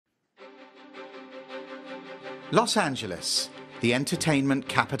Los Angeles, the entertainment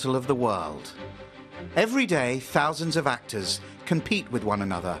capital of the world. Every day, thousands of actors compete with one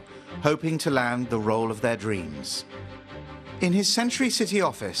another, hoping to land the role of their dreams. In his Century City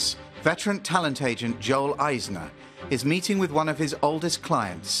office, veteran talent agent Joel Eisner is meeting with one of his oldest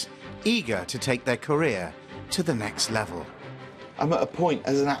clients, eager to take their career to the next level. I'm at a point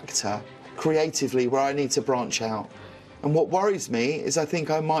as an actor, creatively, where I need to branch out. And what worries me is I think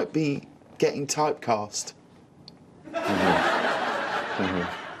I might be getting typecast.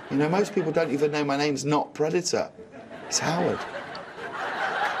 You know, most people don't even know my name's not Predator. It's Howard.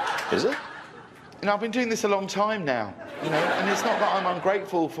 Is it? You know, I've been doing this a long time now, you know, and it's not that I'm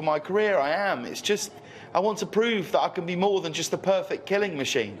ungrateful for my career, I am. It's just, I want to prove that I can be more than just a perfect killing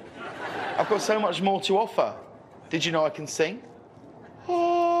machine. I've got so much more to offer. Did you know I can sing?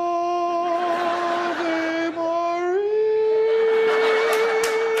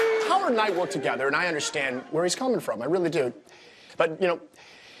 Howard and I work together, and I understand where he's coming from. I really do. But, you know,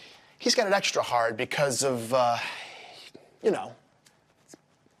 he's got it extra hard because of, you know,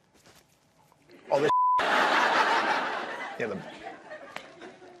 all this yeah,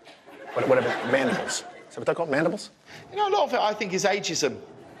 whatever, mandibles. Is that what they're called, mandibles? You know, a lot of it, I think, is ageism.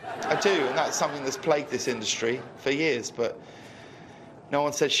 I do, and that's something that's plagued this industry for years, but no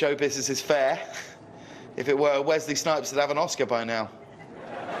one said show business is fair. If it were, Wesley Snipes would have an Oscar by now.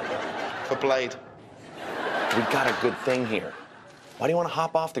 For Blade. We got a good thing here. Why do you want to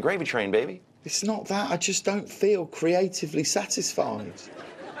hop off the gravy train, baby? It's not that. I just don't feel creatively satisfied.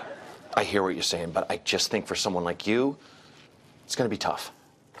 I hear what you're saying, but I just think for someone like you, it's going to be tough.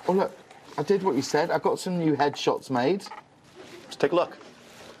 Well, look, I did what you said. I got some new headshots made. Let's take a look.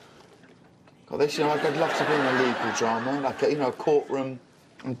 Got this, you know, I'd love to be in a legal drama, like, you know, a courtroom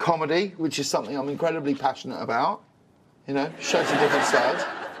and comedy, which is something I'm incredibly passionate about. You know, shows a different side.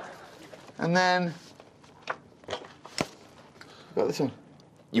 And then, got this one.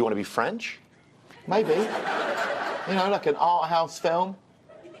 You want to be French? Maybe. You know, like an art house film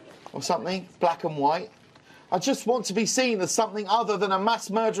or something, black and white. I just want to be seen as something other than a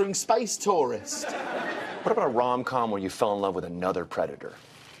mass-murdering space tourist. What about a rom-com where you fell in love with another predator?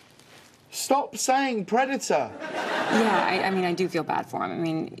 Stop saying predator. Yeah, I mean, I do feel bad for him. I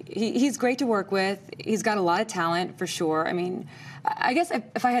mean, he's great to work with. He's got a lot of talent, for sure. I mean, I guess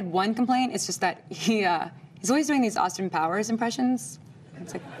if I had one complaint, it's just that he's always doing these Austin Powers impressions.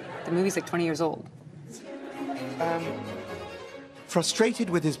 It's like, the movie's like 20 years old. Frustrated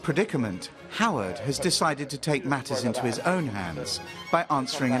with his predicament, Howard has decided to take matters into his own hands by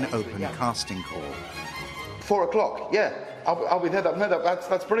answering an open casting call. 4 o'clock, yeah. I'll be there. No,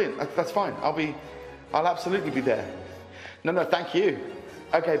 that's brilliant. That's fine. I'll absolutely be there. No, thank you.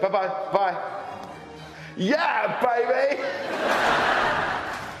 Okay, bye-bye. Bye. Yeah, baby!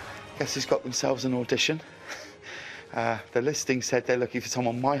 Guess who's got themselves an audition? The listing said they're looking for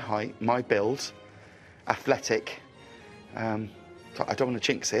someone my height, my build, athletic. I don't want to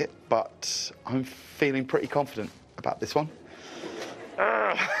jinx it, but I'm feeling pretty confident about this one.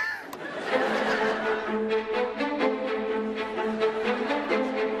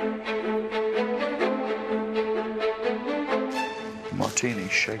 Martini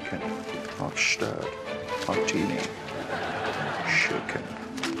shaken, not stirred. Martini shaken.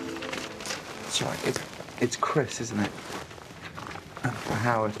 Sorry, it's Chris, isn't it? For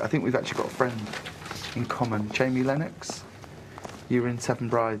Howard. I think we've actually got a friend in common. Jamie Lennox. You were in Seven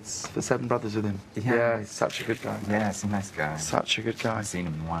Brides for Seven Brothers with him. Yeah, he's such a good guy. Yeah, he's a nice guy. Such a good guy. I've seen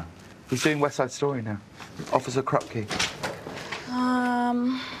him in a while. He's doing West Side Story now. Officer Krupke.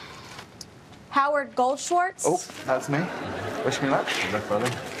 Howard Goldschwartz? Oh, that's me. Wish me luck. Good luck,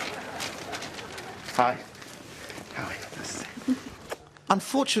 brother. Hi. How are you?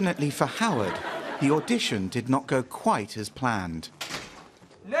 Unfortunately for Howard, the audition did not go quite as planned.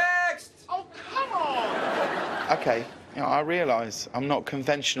 Next! Oh, come on! Okay, you know, I realise I'm not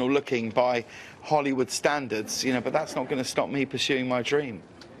conventional looking by Hollywood standards, you know, but that's not going to stop me pursuing my dream.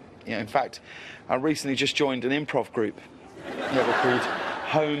 You know, in fact, I recently just joined an improv group. Yeah, we're called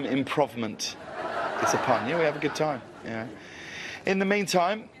Home Improvement. It's a pun. Yeah, we have a good time. You know. In the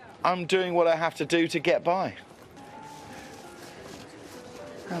meantime, I'm doing what I have to do to get by.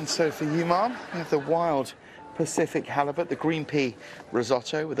 And so for you, Mum, we have the wild Pacific halibut, the green pea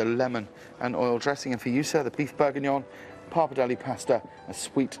risotto with a lemon and oil dressing. And for you, sir, the beef bourguignon, pappardelle pasta, a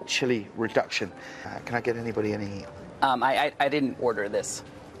sweet chili reduction. Can I get anybody any? I didn't order this.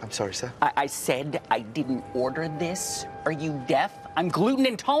 I'm sorry, sir. I said I didn't order this. Are you deaf? I'm gluten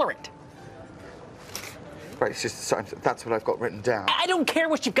intolerant. Right, it's just that's what I've got written down. I don't care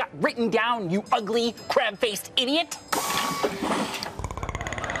what you've got written down, you ugly, crab-faced idiot.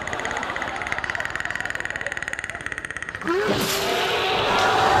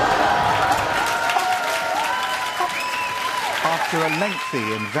 After a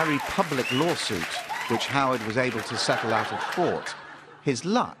lengthy and very public lawsuit, which Howard was able to settle out of court, his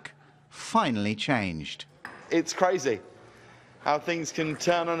luck finally changed. It's crazy how things can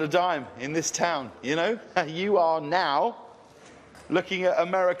turn on a dime in this town, you know? You are now looking at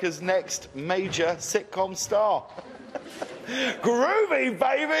America's next major sitcom star. Groovy,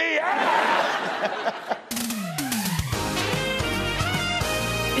 baby! Yeah!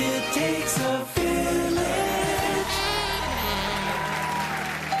 It takes a village.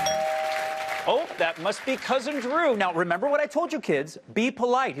 Oh, that must be Cousin Drew. Now, remember what I told you, kids. Be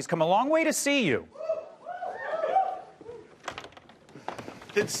polite. He's come a long way to see you.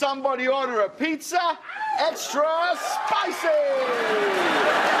 Did somebody order a pizza? Extra spicy!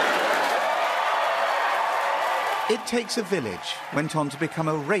 It Takes a Village went on to become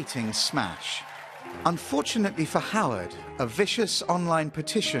a ratings smash. Unfortunately for Howard, a vicious online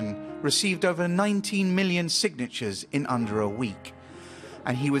petition received over 19 million signatures in under a week,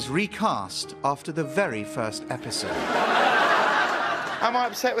 and he was recast after the very first episode. Am I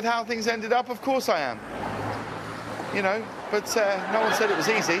upset with how things ended up? Of course I am. You know, but no one said it was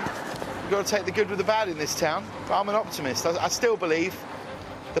easy. You've got to take the good with the bad in this town. But I'm an optimist. I still believe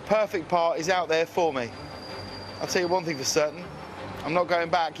the perfect part is out there for me. I'll tell you one thing for certain. I'm not going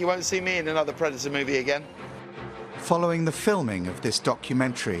back. You won't see me in another Predator movie again. Following the filming of this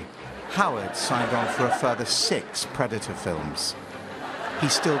documentary, Howard signed on for a further 6 Predator films. He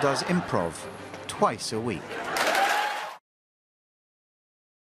still does improv twice a week.